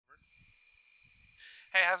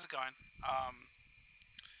Hey, how's it going?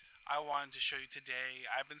 I wanted to show you today.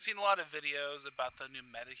 I've been seeing a lot of videos about the new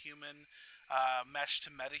Metahuman, mesh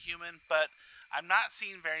to Metahuman, but I'm not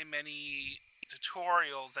seeing very many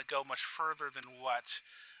tutorials that go much further than what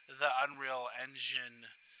the Unreal Engine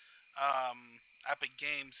Epic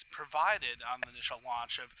Games provided on the initial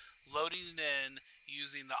launch of loading it in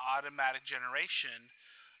using the automatic generation.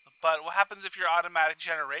 But what happens if your automatic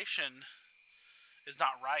generation is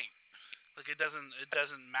not right? Like it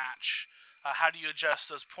doesn't match. How do you adjust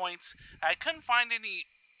those points? I couldn't find any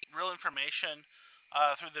real information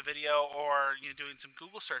through the video or doing some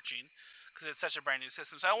Google searching because it's such a brand new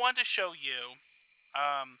system. So I wanted to show you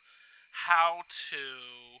um, how to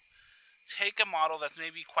take a model that's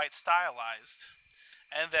maybe quite stylized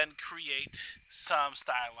and then create some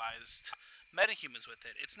stylized metahumans with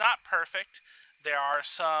it. It's not perfect. There are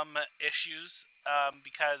some issues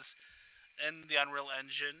because in the Unreal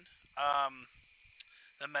Engine,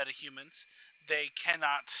 the metahumans, they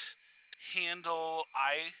cannot handle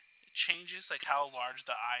eye changes, like how large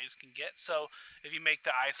the eyes can get. So if you make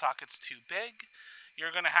the eye sockets too big,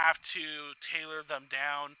 you're going to have to tailor them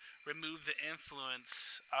down, remove the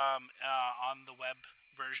influence on the web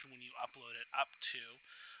version when you upload it up to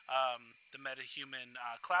the MetaHuman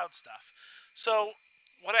cloud stuff. So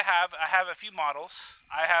what I have a few models.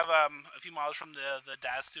 I have a few models from the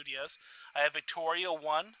Daz Studios. I have Victoria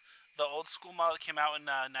 1, the old school model that came out in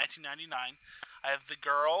 1999. I have the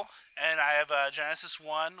girl, and I have Genesis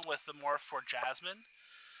 1 with the morph for Jasmine.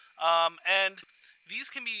 And these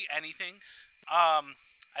can be anything. I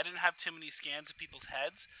didn't have too many scans of people's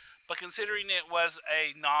heads, but considering it was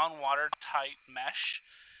a non-watertight mesh,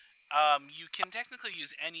 you can technically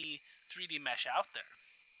use any 3D mesh out there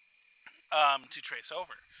to trace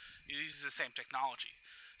over. You use the same technology.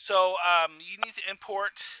 So you need to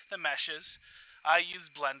import the meshes. I use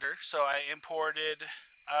Blender, so I imported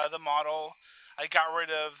the model. I got rid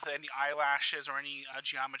of any eyelashes or any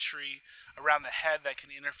geometry around the head that can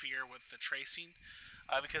interfere with the tracing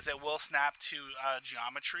because it will snap to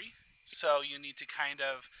geometry. So you need to kind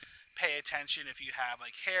of pay attention if you have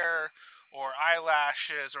like hair or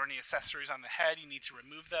eyelashes or any accessories on the head. You need to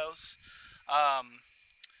remove those. Um,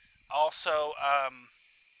 also,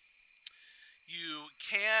 you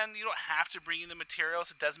don't have to bring in the materials.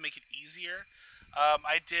 It does make it easier.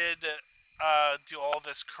 I did do all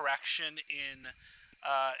this correction in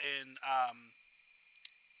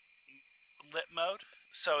lit mode,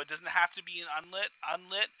 so it doesn't have to be in unlit.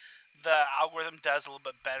 Unlit, the algorithm does a little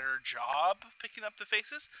bit better job picking up the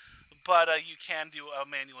faces, but you can do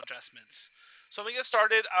manual adjustments. So when we get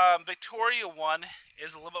started, Victoria 1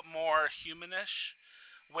 is a little bit more humanish,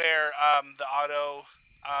 where the auto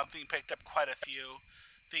thing picked up quite a few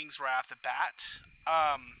things right off the bat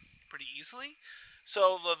pretty easily.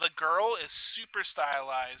 So the girl is super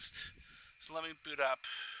stylized. So let me boot up.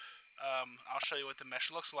 I'll show you what the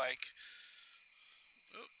mesh looks like.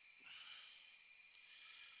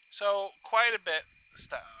 So quite a bit.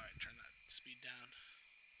 Alright, turn that speed down.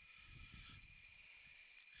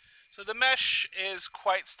 So the mesh is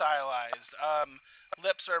quite stylized.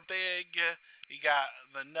 Lips are big. You got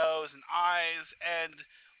the nose and eyes, and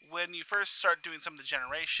when you first start doing some of the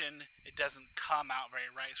generation, it doesn't come out very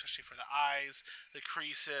right, especially for the eyes, the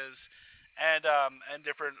creases, and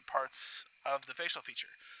different parts of the facial feature.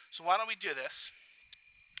 So why don't we do this?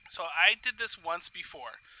 So I did this once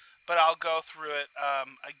before, but I'll go through it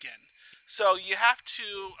again. So you have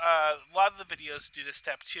to, a lot of the videos do this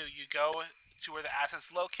step too. You go to where the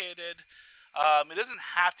asset's located. It doesn't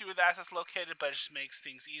have to be where the asset's located, but it just makes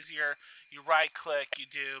things easier. You right click, you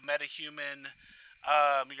do MetaHuman.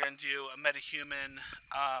 You're going to do a MetaHuman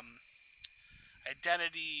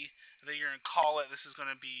identity. And then you're going to call it, this is going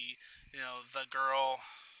to be, the girl.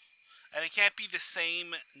 And it can't be the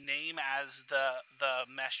same name as the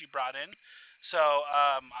mesh you brought in. So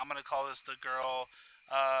I'm going to call this the girl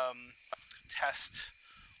test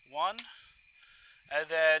 1. And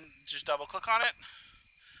then just double click on it.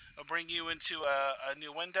 It'll bring you into a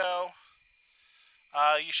new window.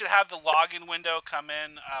 You should have the login window come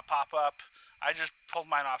in, pop up. I just pulled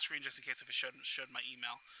mine off screen just in case if it showed my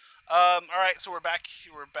email. All right, so we're back.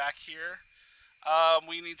 We're back here.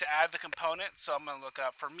 We need to add the component, so I'm going to look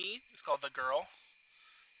up. For me, it's called the girl.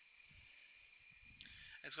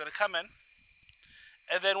 It's going to come in.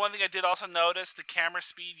 And then one thing I did also notice, the camera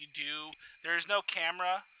speed there is no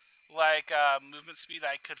camera like movement speed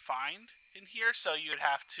I could find in here, so you'd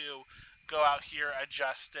have to go out here,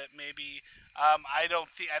 adjust it maybe. I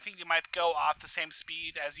think you might go off the same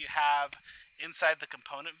speed as you have inside the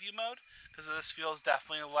component view mode, because this feels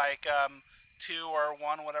definitely like 2 or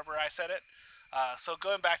 1, whatever I set it. So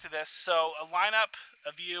going back to this, so a lineup,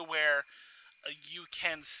 a view where you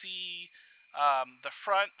can see the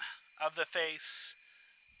front of the face,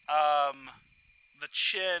 the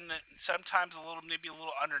chin, sometimes a little, maybe a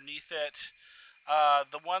little underneath it.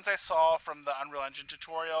 The ones I saw from the Unreal Engine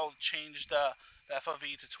tutorial changed the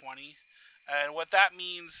FOV to 20. And what that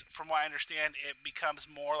means, from what I understand, it becomes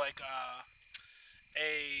more like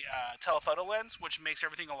a telephoto lens, which makes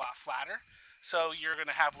everything a lot flatter. So you're going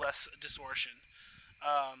to have less distortion.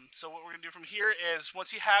 So what we're going to do from here is,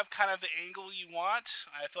 once you have kind of the angle you want,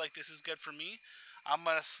 I feel like this is good for me, I'm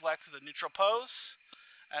going to select the neutral pose.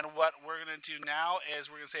 And what we're going to do now is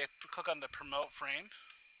we're going to say click on the promote frame.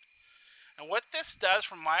 And what this does,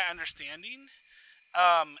 from my understanding,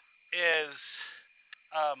 is,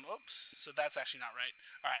 oops, so that's actually not right.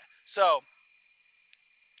 All right, so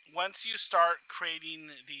once you start creating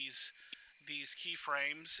these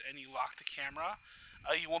keyframes and you lock the camera,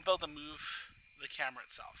 you won't be able to move the camera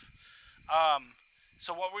itself.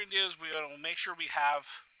 So what we're going to do is we're going to make sure we have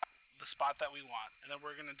the spot that we want. And then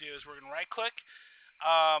what we're going to do is we're going to right click.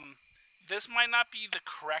 This might not be the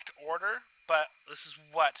correct order, but this is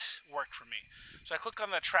what worked for me. So I click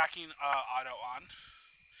on the tracking auto on,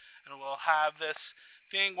 and we'll have this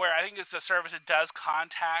thing where I think it's the service that does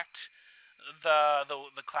contact the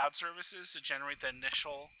cloud services to generate the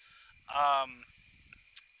initial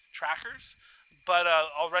trackers, but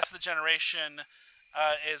all the rest of the generation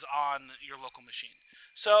is on your local machine.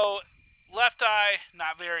 So left eye,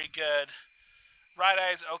 not very good. Right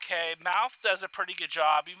eye's okay. Mouth does a pretty good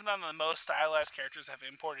job, even on the most stylized characters I've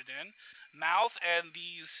imported in. Mouth and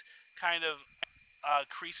these kind of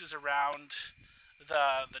creases around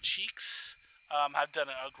the cheeks have done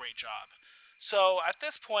a great job. So at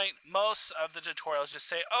this point, most of the tutorials just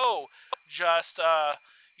say, oh, just,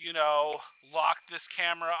 lock this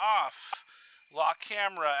camera off. Lock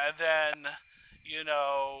camera, and then,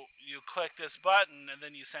 you click this button, and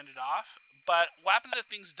then you send it off. But what happens if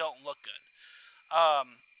things don't look good?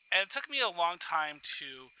 And it took me a long time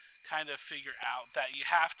to kind of figure out that you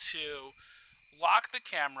have to lock the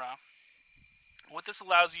camera. What this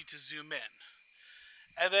allows you to zoom in.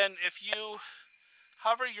 And then if you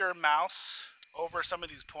hover your mouse over some of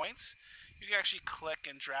these points, you can actually click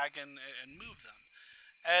and drag and move them.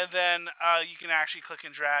 And then you can actually click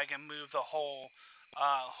and drag and move the whole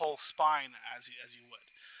spine as you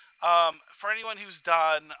would. For anyone who's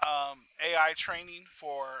done AI training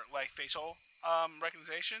for like facial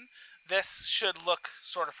recognition, this should look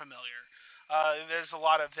sort of familiar. There's a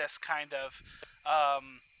lot of this kind of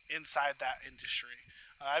inside that industry.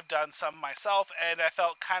 I've done some myself, and I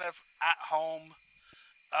felt kind of at home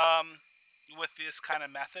with this kind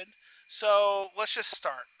of method. So let's just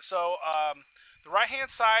start. So the right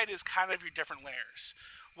hand side is kind of your different layers,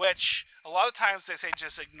 which a lot of times they say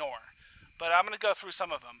just ignore. But I'm going to go through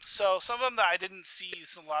some of them. So some of them that I didn't see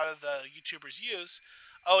a lot of the YouTubers use.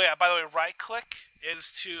 Oh yeah, by the way, right click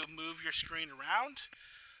is to move your screen around.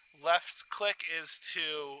 Left click is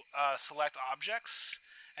to select objects.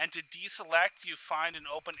 And to deselect, you find an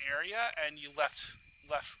open area and you left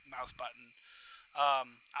mouse button.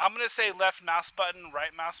 I'm going to say left mouse button,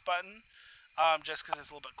 right mouse button, just because it's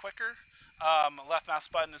a little bit quicker. Left mouse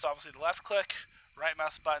button is obviously the left click. Right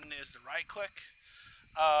mouse button is the right click.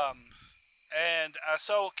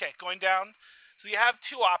 Okay, going down. So you have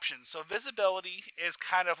two options. So visibility is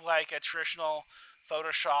kind of like a traditional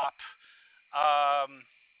Photoshop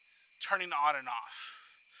turning on and off.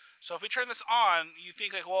 So if we turn this on, you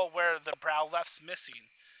think like, well, where the brow left's missing.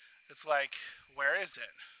 It's like, where is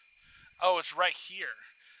it? Oh, it's right here.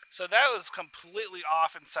 So that was completely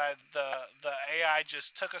off inside the AI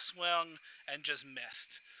just took a swing and just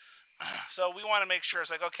missed. So we want to make sure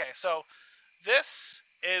it's like, okay, so this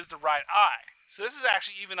is the right eye. So this is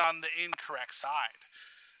actually even on the incorrect side.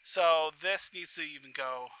 So this needs to even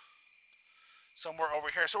go somewhere over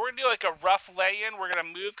here. So we're going to do like a rough lay-in. We're going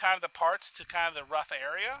to move kind of the parts to kind of the rough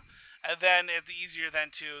area. And then it's easier then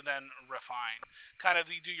to refine. Kind of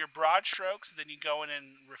you do your broad strokes, then you go in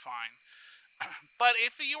and refine. But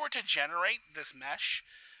if you were to generate this mesh,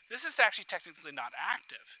 this is actually technically not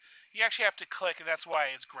active. You actually have to click, and that's why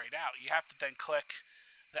it's grayed out. You have to then click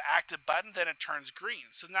the active button, then it turns green.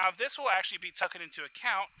 So now this will actually be taken into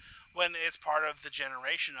account when it's part of the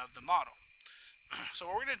generation of the model. So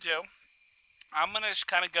what we're going to do, I'm going to just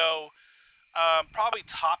kind of go probably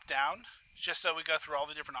top down, just so we go through all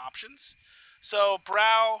the different options. So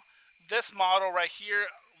brow, this model right here,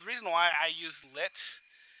 the reason why I use lit,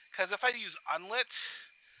 because if I use unlit,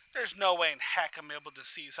 there's no way in heck I'm able to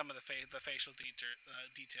see some of the facial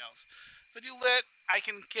details. If I do lit, I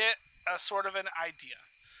can get a sort of an idea.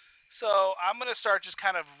 So I'm going to start just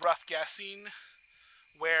kind of rough guessing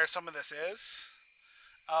where some of this is.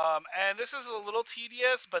 And this is a little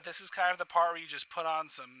tedious, but this is kind of the part where you just put on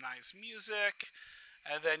some nice music,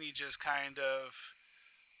 and then you just kind of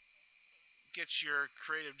get your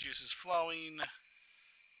creative juices flowing.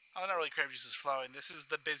 Oh, not really creative juices flowing. This is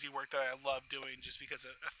the busy work that I love doing just because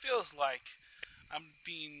it feels like I'm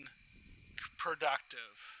being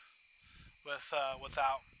productive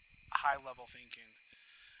without high level thinking.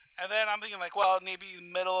 And then I'm thinking like, well, maybe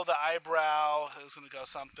middle of the eyebrow is going to go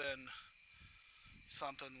something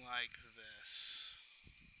like this.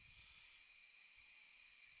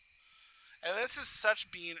 And this is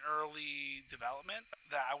such being early development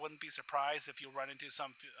that I wouldn't be surprised if you run into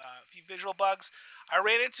some few visual bugs. I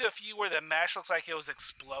ran into a few where the mesh looks like it was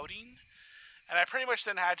exploding, and I pretty much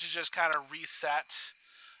then had to just kind of reset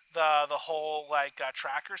the whole like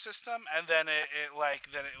tracker system, and then it will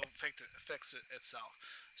fix it itself.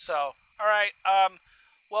 So all right,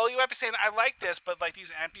 well you might be saying I like this, but like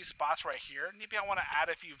these empty spots right here, maybe I want to add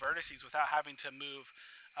a few vertices without having to move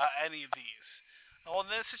any of these. Well, in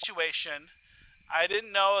this situation, I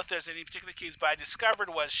didn't know if there's any particular keys, but I discovered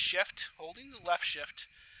was shift, holding left shift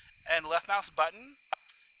and left mouse button.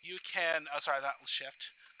 You can, oh sorry, not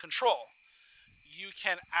shift, control. You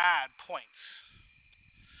can add points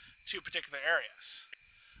to particular areas.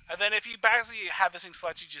 And then if you basically have this thing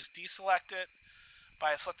selected, you just deselect it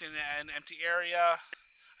by selecting an empty area.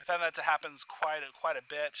 I found that happens quite a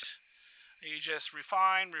bit. You just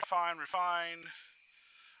refine, refine, refine.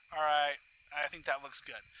 All right, I think that looks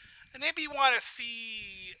good. And maybe you want to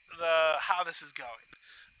see how this is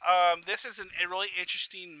going. This is a really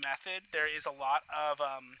interesting method. There is a lot of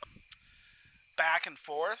back and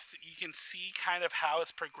forth. You can see kind of how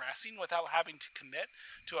it's progressing without having to commit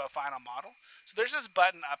to a final model. So there's this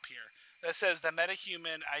button up here that says the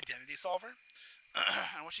Metahuman Identity Solver.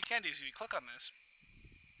 And what you can do is if you click on this,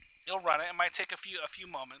 it'll run it. It might take a few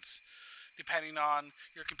moments depending on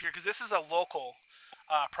your computer, because this is a local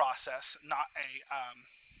process, not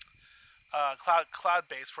a cloud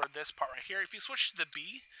base for this part right here. If you switch to the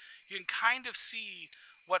B, you can kind of see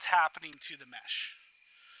what's happening to the mesh.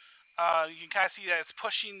 You can kind of see that it's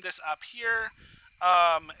pushing this up here.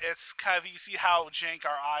 It's kind of, you see how jank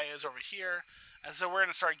our eye is over here, and so we're going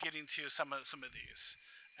to start getting to some of these,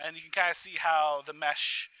 and you can kind of see how the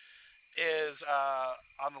mesh is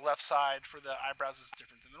on the left side for the eyebrows is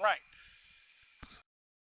different than the right.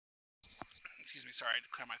 Excuse me, sorry, to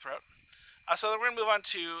clear my throat. So then we're going to move on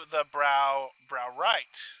to the brow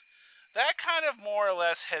right. That kind of more or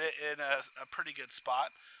less hit it in a pretty good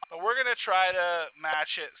spot, but we're going to try to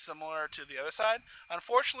match it similar to the other side.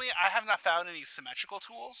 Unfortunately, I have not found any symmetrical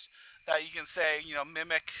tools that you can say,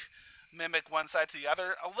 mimic one side to the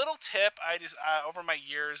other. A little tip I just over my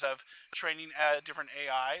years of training different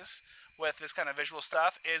AIs with this kind of visual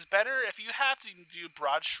stuff is better if you have to do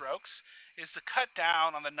broad strokes is to cut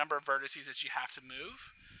down on the number of vertices that you have to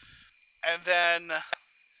move, and then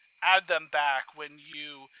add them back when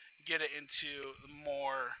you get it into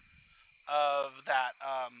more of that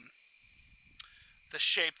the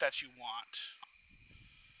shape that you want.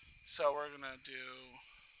 So we're gonna do,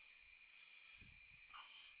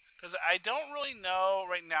 because I don't really know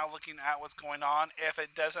right now looking at what's going on if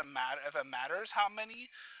it doesn't matter, if it matters how many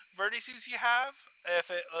vertices you have,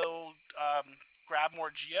 if it'll grab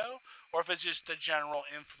more geo, or if it's just the general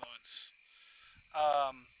influence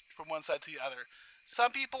from one side to the other.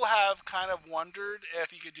 Some people have kind of wondered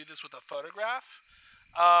if you could do this with a photograph.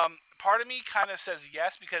 Part of me kind of says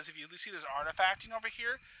yes, because if you see this artifacting over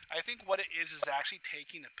here, I think what it is actually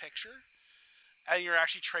taking a picture and you're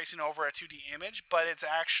actually tracing over a 2D image, but it's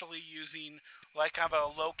actually using like kind of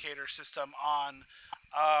a locator system on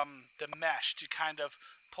the mesh to kind of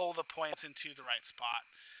pull the points into the right spot.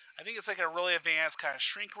 I think it's like a really advanced kind of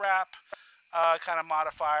shrink wrap kind of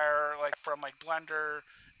modifier, like from like Blender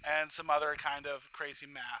and some other kind of crazy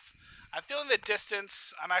math. I'm feeling the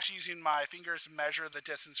distance. I'm actually using my fingers to measure the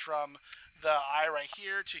distance from the eye right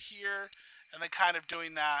here to here, and then kind of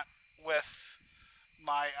doing that with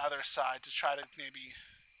my other side to try to maybe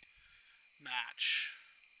match.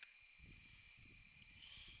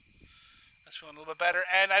 That's feeling a little bit better.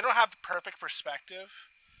 And I don't have perfect perspective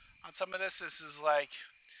on some of this. This is like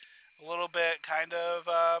a little bit kind of,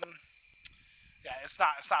 yeah, it's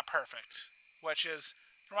not perfect, which is,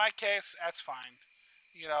 for my case, that's fine.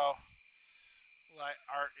 Like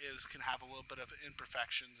art can have a little bit of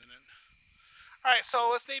imperfections in it. All right, so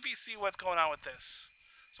let's maybe see what's going on with this.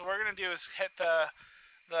 So what we're gonna do is hit the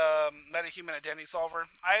the Metahuman identity solver.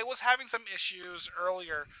 I was having some issues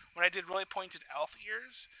earlier when I did really pointed elf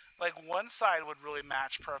ears. Like one side would really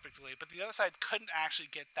match perfectly, but the other side couldn't actually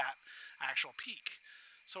get that actual peak.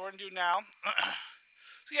 So what we're gonna do now.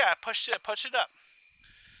 So yeah, push it up.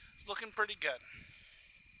 It's looking pretty good.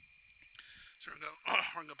 So we're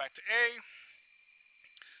gonna go back to A,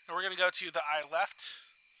 and we're gonna go to the eye left.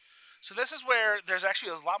 So this is where there's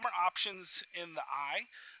actually a lot more options in the eye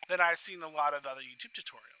than I've seen a lot of other YouTube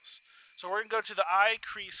tutorials. So we're going to go to the eye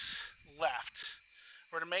crease left.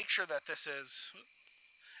 We're going to make sure that this is,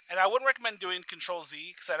 and I wouldn't recommend doing Control Z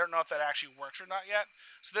because I don't know if that actually works or not yet.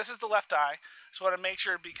 So this is the left eye. So I want to make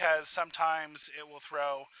sure because sometimes it will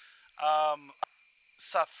throw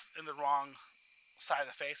stuff in the wrong side of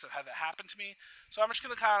the face. I've had that happen to me. So I'm just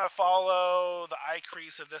going to kind of follow the eye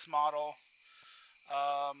crease of this model.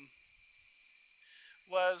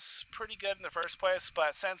 Was pretty good in the first place,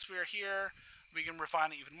 but since we're here, we can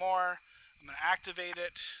refine it even more. I'm going to activate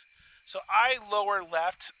it. So eye lower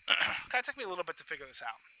left, kind of took me a little bit to figure this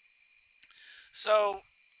out. So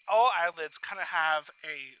all eyelids kind of have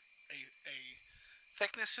a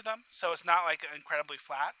thickness to them, so it's not like incredibly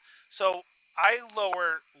flat. So eye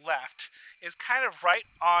lower left is kind of right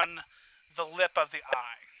on the lip of the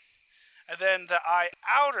eye. And then the eye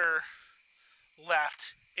outer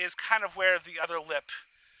left is kind of where the other lip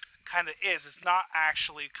kind of is. It's not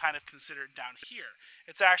actually kind of considered down here.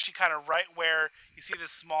 It's actually kind of right where you see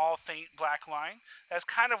this small faint black line. That's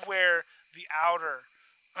kind of where the outer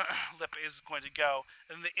lip is going to go,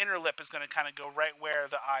 and the inner lip is going to kind of go right where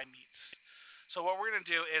the eye meets. So what we're going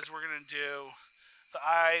to do is we're going to do the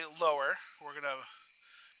eye lower. We're going to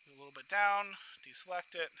move a little bit down,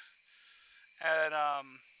 deselect it, and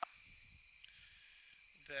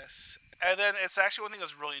this. And then it's actually one thing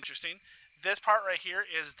that's really interesting. This part right here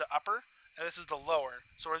is the upper, and this is the lower.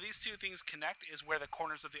 So where these two things connect is where the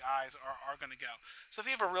corners of the eyes are going to go. So if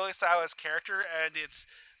you have a really stylized character and it's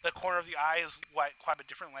the corner of the eye is quite a bit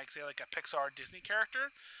different, like say like a Pixar or Disney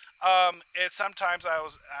character, it's sometimes I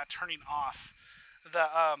was turning off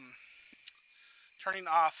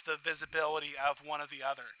the visibility of one or the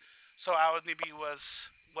other. So I would maybe was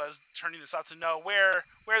turning this off to know where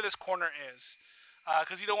this corner is,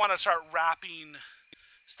 because you don't want to start wrapping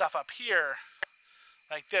stuff up here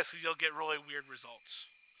like this, because you'll get really weird results.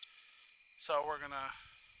 So we're gonna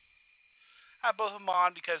have both of them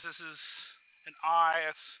on because this is an eye.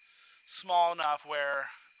 It's small enough where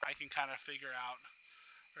I can kind of figure out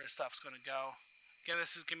where stuff's gonna go. Again,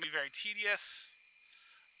 this is gonna be very tedious,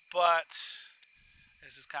 but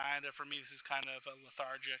this is kind of, for me, this is kind of a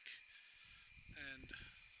lethargic, and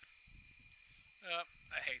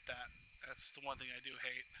I hate that. That's the one thing I do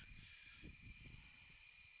hate.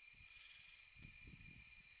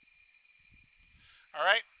 All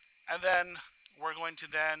right, and then we're going to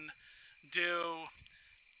then do,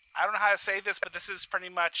 I don't know how to say this, but this is pretty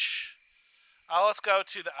much, let's go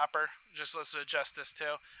to the upper, let's adjust this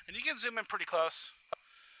too, and you can zoom in pretty close.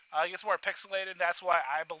 It gets more pixelated. That's why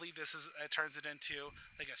I believe this is, it turns it into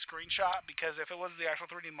like a screenshot, because if it was the actual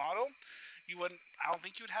 3D model, you wouldn't, I don't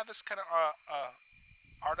think you would have this kind of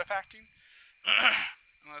artifacting.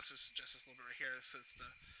 Let's just adjust this a little bit right here. This is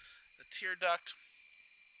the tear duct.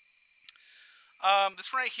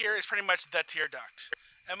 This right here is pretty much the tear duct,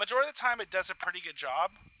 and majority of the time it does a pretty good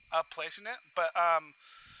job of placing it. But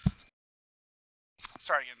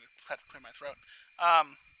sorry again, I had to clear my throat.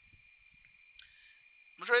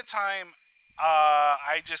 Majority of the time,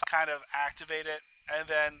 I just kind of activate it and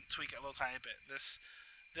then tweak it a little tiny bit.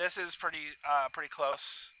 This is pretty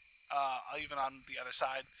close, even on the other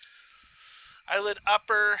side. Eyelid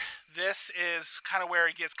upper, this is kind of where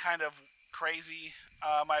it gets kind of crazy,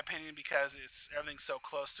 my opinion, because everything's so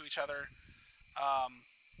close to each other.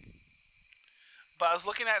 But I was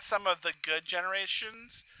looking at some of the good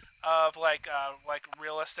generations of like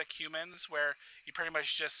realistic humans, where you pretty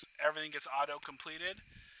much just everything gets auto completed.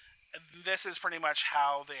 This is pretty much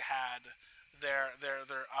how they had their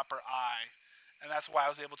upper eye, and that's why I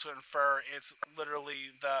was able to infer it's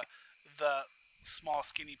literally the small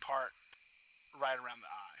skinny part right around the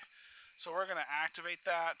eye. So we're gonna activate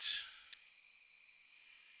that.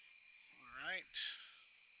 All right.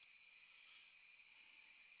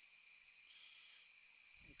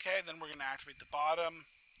 Okay, then we're gonna activate the bottom.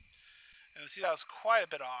 And see, that was quite a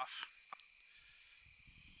bit off.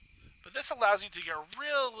 But this allows you to get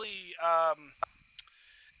really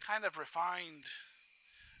kind of refined,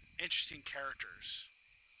 interesting characters.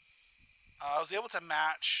 I was able to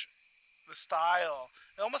match the style.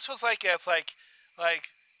 It almost feels like it's like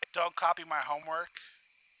don't copy my homework.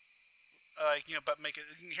 But make it,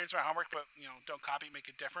 here's my homework, but don't copy, make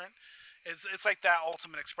it different. It's like that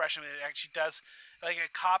ultimate expression. It actually does, like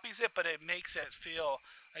it copies it, but it makes it feel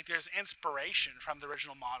like there's inspiration from the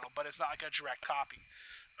original model, but it's not like a direct copy.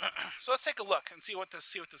 So let's take a look and see what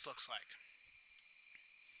this looks like.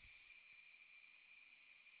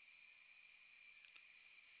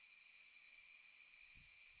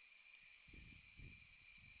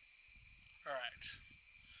 All right,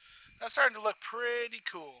 that's starting to look pretty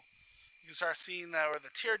cool. You can start seeing where the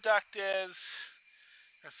tear duct is.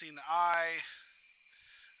 I've seen the eye,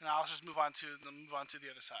 and I'll just move on to the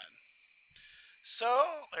other side.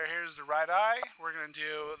 So here's the right eye. We're gonna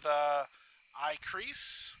do the eye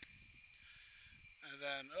crease, and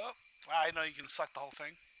then wow, I know you can select the whole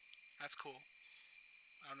thing. That's cool.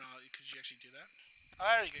 I don't know, could you actually do that?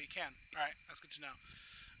 Oh, there you go. You can. All right, that's good to know.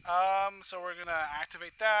 So we're gonna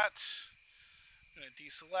activate that. I'm gonna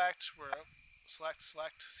deselect. We're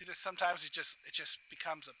select. See this? Sometimes it just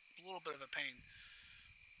becomes a little bit of a pain,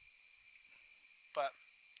 but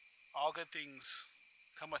all good things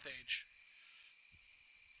come with age.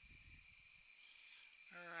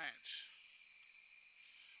 All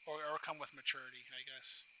right, or come with maturity, I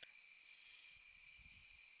guess.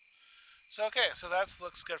 So okay, so that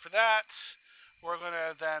looks good for that. We're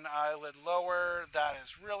gonna then eyelid lower. That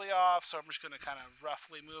is really off, so I'm just gonna kind of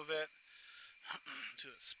roughly move it to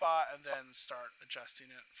its spot and then start adjusting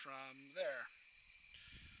it from there.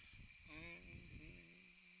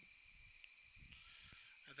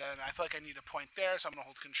 And then I feel like I need a point there, so I'm gonna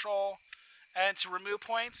hold Control. And to remove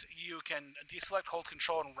points, you can deselect, hold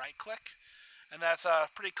Control, and right click. And that's a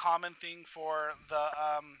pretty common thing for the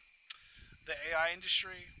AI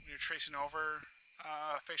industry. When you're tracing over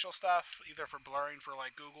facial stuff, either for blurring for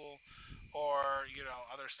like Google or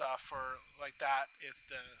other stuff or like that.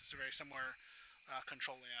 It's a very similar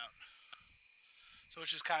control layout. So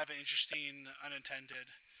which is kind of an interesting unintended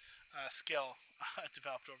skill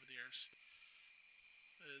developed over the years,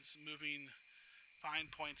 is moving fine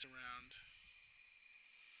points around.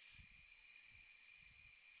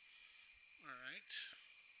 All right.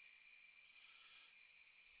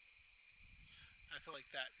 I feel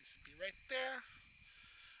like that needs to be right there.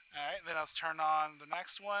 All right, then let's turn on the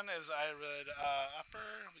next one. Is eyelid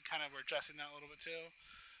upper. We kind of were adjusting that a little bit too.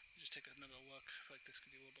 Just take another look. I feel like this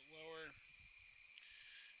could be a little bit lower.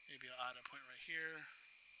 Maybe I'll add a point right here.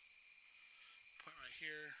 Point right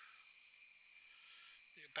here.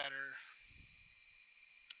 Get better.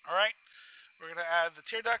 All right, we're gonna add the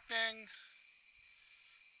tear duct thing.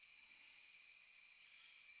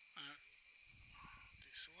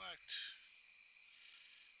 Deselect.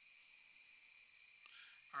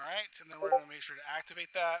 All right, and then we're gonna make sure to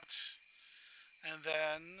activate that. And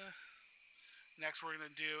then next we're gonna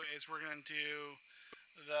do is we're gonna do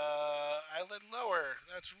the eyelid lower.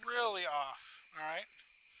 That's really off. All right,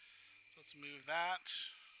 so let's move that.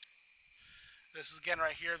 This is again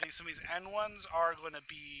right here. Some of these end ones are going to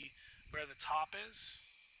be where the top is.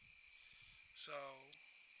 So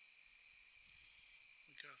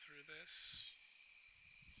we go through this.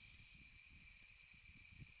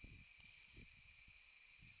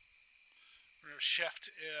 We're going to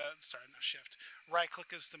shift. Sorry, not shift. Right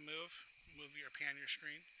click is to move. Move your pan your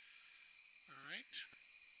screen. All right.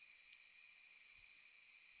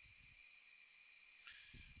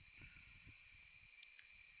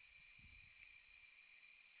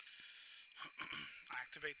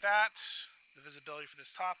 Activate that. The visibility for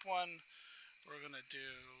this top one. We're going to do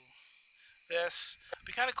this. It'd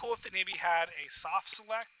be kind of cool if they maybe had a soft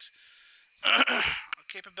select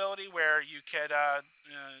capability where you could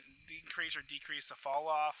increase or decrease the fall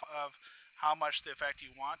off of how much the effect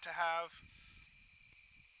you want to have.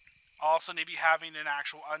 Also, maybe having an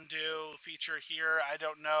actual undo feature here. I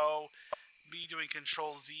don't know. Me doing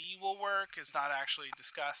Control Z will work. It's not actually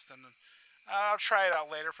discussed, and I'll try it out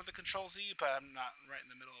later for the Control Z, but I'm not right in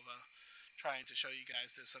the middle of trying to show you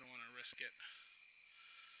guys this. I don't want to risk it.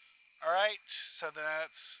 All right, so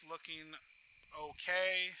that's looking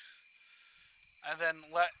okay. And then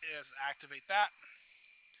let us activate that.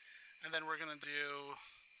 And then we're going to do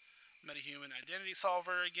Metahuman Identity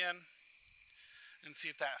Solver again and see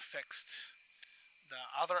if that fixed the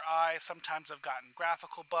other eye. Sometimes I've gotten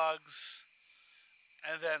graphical bugs,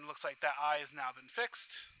 and then looks like that eye has now been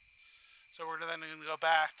fixed. So we're then going to go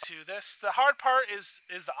back to this. The hard part is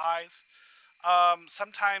the eyes.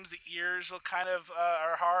 Sometimes the ears look kind of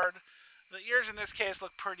are hard. The ears in this case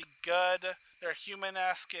look pretty good. They're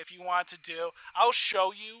human-esque. If you want to do, I'll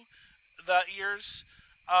show you the ears.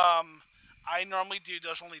 I normally do.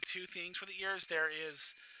 There's only two things for the ears. There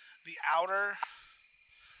is the outer.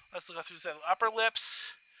 Let's go through the upper lips.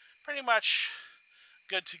 Pretty much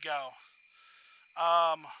good to go.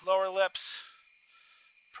 Lower lips,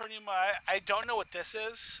 pretty much. I don't know what this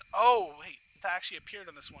is. Oh wait, that actually appeared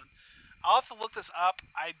on this one. I'll have to look this up.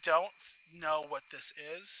 I don't know what this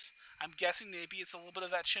is. I'm guessing maybe it's a little bit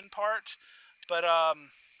of that chin part, but I'll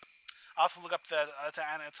have to look up the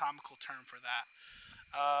anatomical term for that.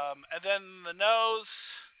 And then the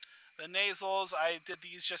nose, the nasals. I did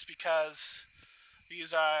these just because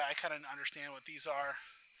these I kind of understand what these are.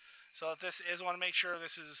 So if this is, I want to make sure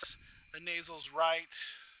this is the nasals right.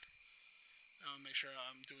 I want to make sure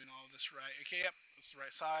I'm doing all of this right. Okay, yep, it's the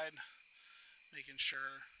right side. Making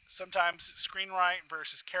sure. Sometimes screen right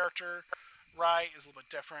versus character right is a little bit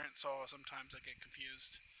different, so sometimes I get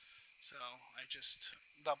confused. So I just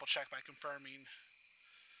double check by confirming.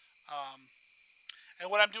 And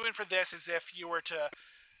what I'm doing for this is if you were to,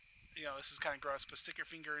 this is kind of gross, but stick your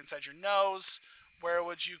finger inside your nose, where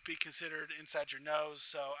would you be considered inside your nose?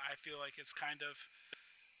 So I feel like it's kind of,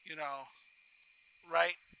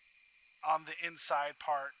 right on the inside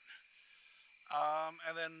part.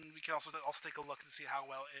 And then we can also take a look and see how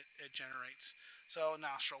well it generates. So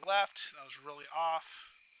nostril left, that was really off.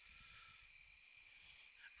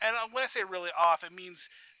 And when I say really off, it means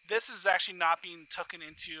this is actually not being taken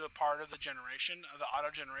into a part of the generation, of the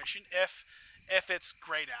auto generation, if it's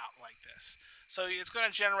grayed out like this. So it's going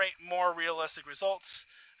to generate more realistic results,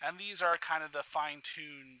 and these are kind of the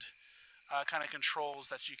fine-tuned kind of controls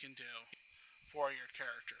that you can do for your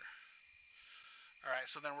character. Alright,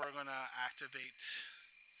 so then we're going to activate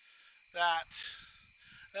that.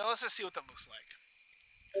 Then let's just see what that looks like.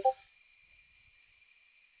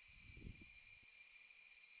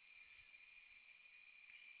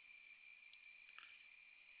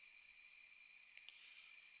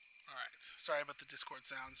 Alright, sorry about the Discord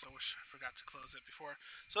sound, so I wish I forgot to close it before.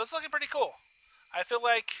 So it's looking pretty cool. I feel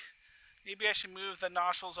like maybe I should move the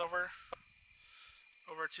nostrils over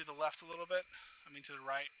to the left a little bit. I mean to the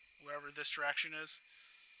right, wherever this direction is.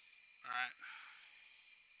 Alright.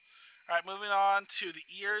 Alright, moving on to the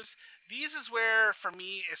ears. These is where, for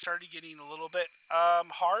me, it started getting a little bit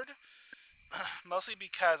hard. Mostly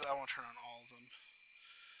because I won't turn on all of them.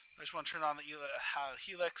 I just want to turn on the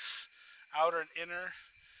helix, outer and inner.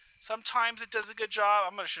 Sometimes it does a good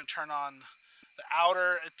job. I'm just going to turn on the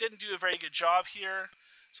outer. It didn't do a very good job here.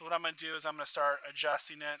 So what I'm going to do is I'm going to start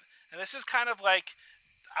adjusting it. And this is kind of like,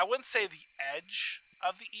 I wouldn't say the edge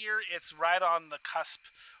of the ear. It's right on the cusp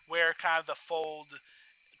where kind of the fold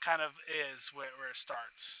kind of is, where it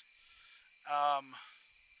starts. And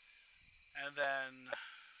then...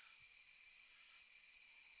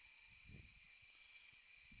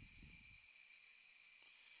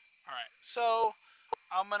 Alright, so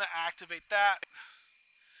I'm going to activate that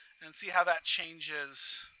and see how that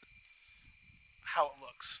changes how it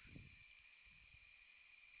looks.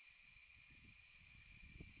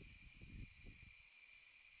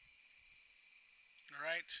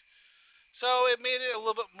 Alright, so it made it a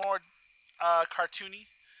little bit more cartoony.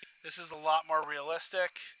 This is a lot more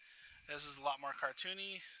realistic. This is a lot more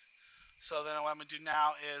cartoony. So then what I'm going to do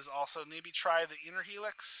now is also maybe try the inner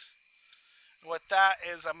helix. What that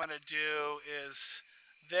is I'm going to do is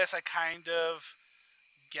this, I kind of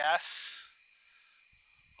guess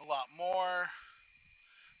a lot more.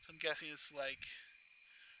 So I'm guessing it's like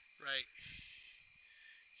right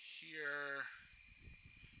here.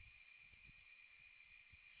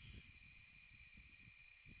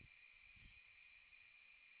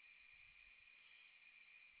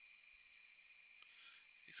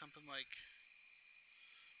 Something like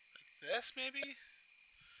this, maybe?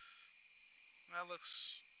 That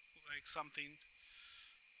looks like something.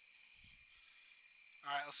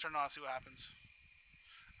 Alright, let's turn it on and see what happens.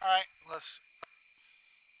 Alright, let's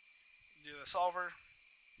do the solver.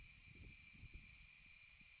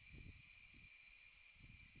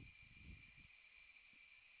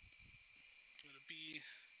 It'll be...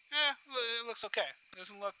 it looks okay. It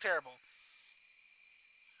doesn't look terrible.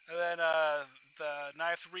 And then the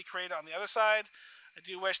knife recreated on the other side. I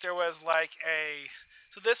do wish there was like a...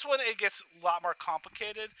 So this one, it gets a lot more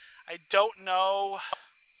complicated. I don't know...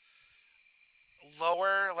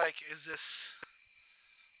 Lower, like, is this...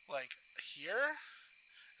 like, here?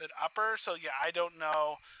 Then upper? So yeah, I don't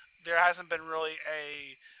know. There hasn't been really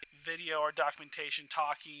a video or documentation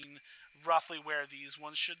talking roughly where these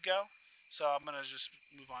ones should go. So I'm going to just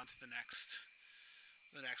move on to the next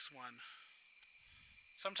one.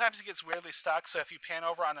 Sometimes it gets weirdly stuck, so if you pan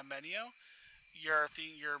over on a menu, your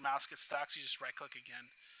mouse gets stuck, so you just right click again.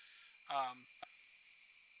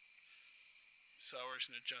 So we're just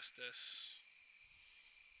going to adjust this.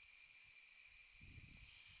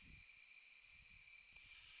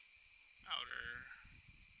 Outer.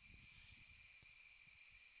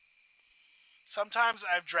 sometimes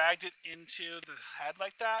I've dragged it into the head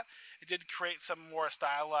like that. It did create some more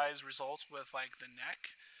stylized results with like the neck,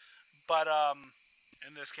 but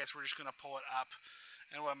in this case we're just gonna pull it up.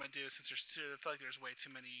 And what I'm gonna do, since I feel like there's way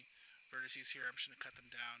too many vertices here, I'm just gonna cut them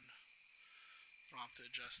down. I don't have to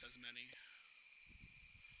adjust as many.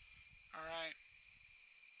 All right,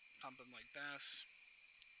 something like this.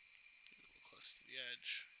 Get a little close to the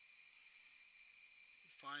edge.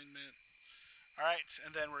 Refinement. All right,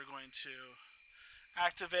 and then we're going to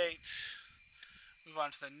activate. Move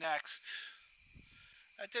on to the next.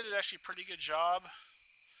 That did it actually a pretty good job.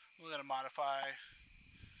 We're gonna modify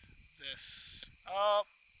this. Oh,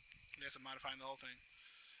 I guess I'm modifying the whole thing.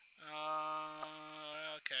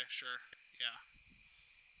 Okay, sure. Yeah.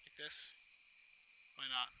 Like this.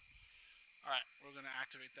 Why not? Alright, we're going to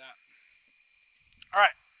activate that.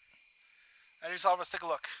 Alright. That is all. Let's take a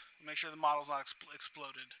look. Make sure the model's not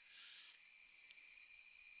exploded.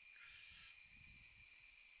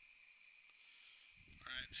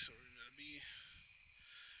 Alright, so we're going to be...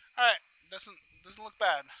 Alright, doesn't look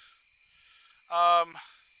bad.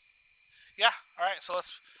 Yeah, alright, so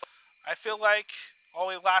let's... I feel like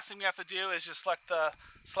the last thing we have to do is just select the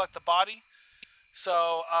body.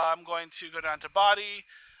 So I'm going to go down to body.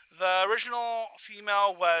 The original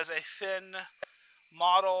female was a thin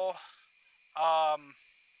model.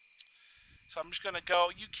 So I'm just going to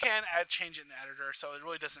go. You can change it in the editor, so it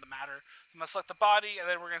really doesn't matter. I'm going to select the body, and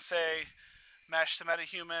then we're going to say mesh to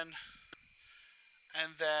Metahuman.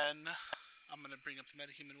 And then I'm going to bring up the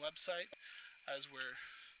Metahuman website as we're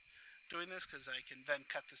doing this, because I can then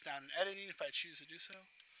cut this down in editing if I choose to do so.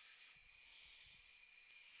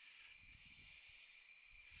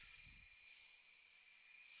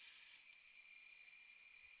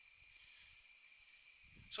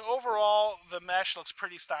 So overall, the mesh looks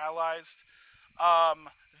pretty stylized.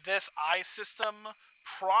 This eye system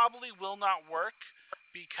probably will not work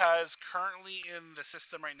because currently in the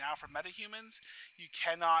system right now for metahumans, you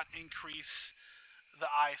cannot increase the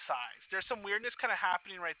eye size. There's some weirdness kind of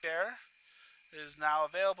happening right there. It is now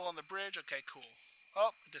available on the bridge. Okay, cool.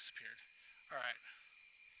 Oh, it disappeared. All right.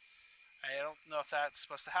 I don't know if that's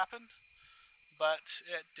supposed to happen, but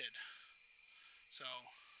it did. So...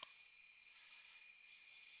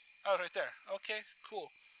 Oh, right there. Okay, cool.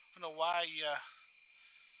 I don't know why.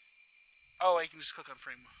 Oh, you can just click on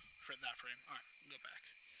frame for that frame. All right, go back.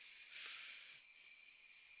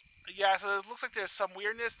 Yeah, so it looks like there's some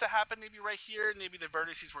weirdness that happened maybe right here. Maybe the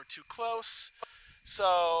vertices were too close. So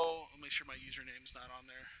I'll make sure my username's not on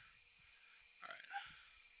there. All right.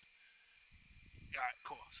 All right,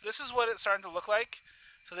 cool. So this is what it's starting to look like.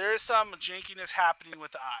 So there is some jankiness happening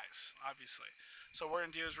with the eyes, obviously. So what we're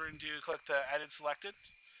gonna do is click the edit selected.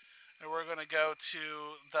 And we're going to go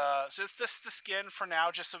to so this is the skin for now,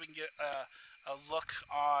 just so we can get a look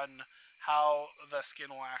on how the skin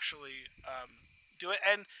will actually do it.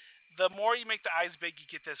 And the more you make the eyes big, you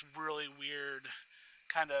get this really weird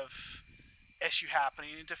kind of issue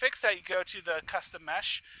happening. And to fix that, you go to the custom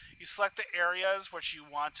mesh, you select the areas which you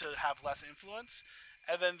want to have less influence,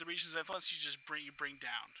 and then the regions of influence you just bring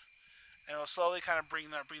down. And it'll slowly kind of bring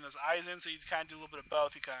those eyes in, so you kind of do a little bit of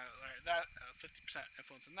both. You kind of like that 50%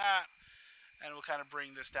 influence in that, and we'll kind of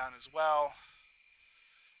bring this down as well.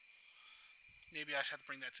 Maybe I should have to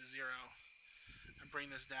bring that to 0 and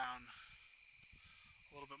bring this down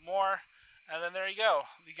a little bit more. And then there you go.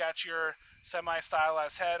 You got your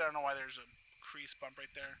semi-stylized head. I don't know why there's a crease bump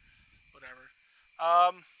right there. Whatever.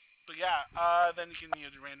 But yeah, then you can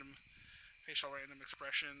do random facial random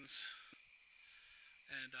expressions.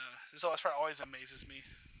 And this part always amazes me.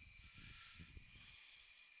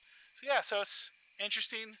 So yeah, so it's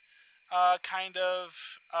interesting kind of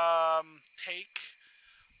take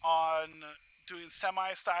on doing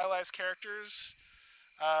semi-stylized characters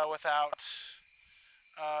without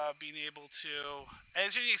being able to. And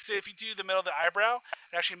as you can see, if you do the middle of the eyebrow,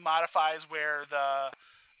 it actually modifies where the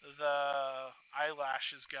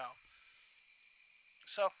eyelashes go.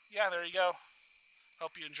 So yeah, there you go.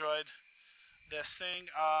 Hope you enjoyed this thing.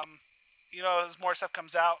 As more stuff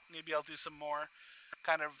comes out, maybe I'll do some more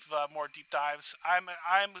kind of more deep dives. I'm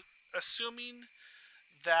assuming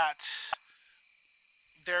that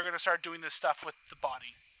they're going to start doing this stuff with the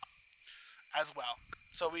body as well.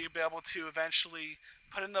 So we'll be able to eventually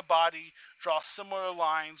put in the body, draw similar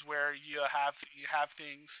lines where you have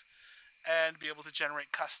things, and be able to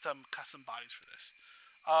generate custom bodies for this.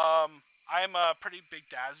 I'm a pretty big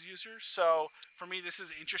DAZ user, so for me this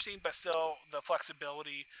is interesting, but still the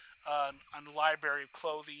flexibility on the library of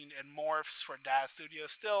clothing and morphs for DAZ Studio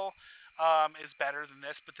still is better than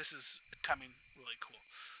this, but this is coming really cool.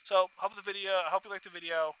 So hope you liked the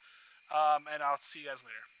video, and I'll see you guys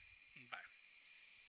later.